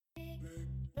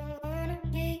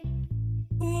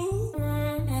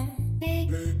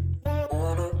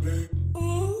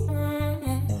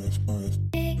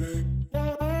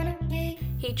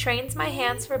He trains my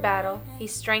hands for battle. He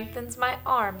strengthens my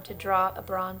arm to draw a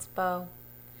bronze bow.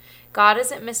 God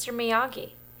isn't Mr. Miyagi.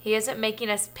 He isn't making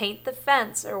us paint the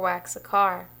fence or wax a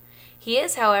car. He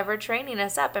is, however, training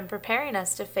us up and preparing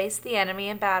us to face the enemy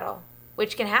in battle,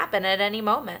 which can happen at any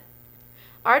moment.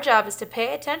 Our job is to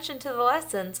pay attention to the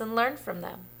lessons and learn from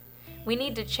them. We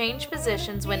need to change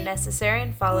positions when necessary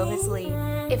and follow his lead.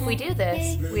 If we do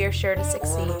this, we are sure to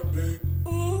succeed.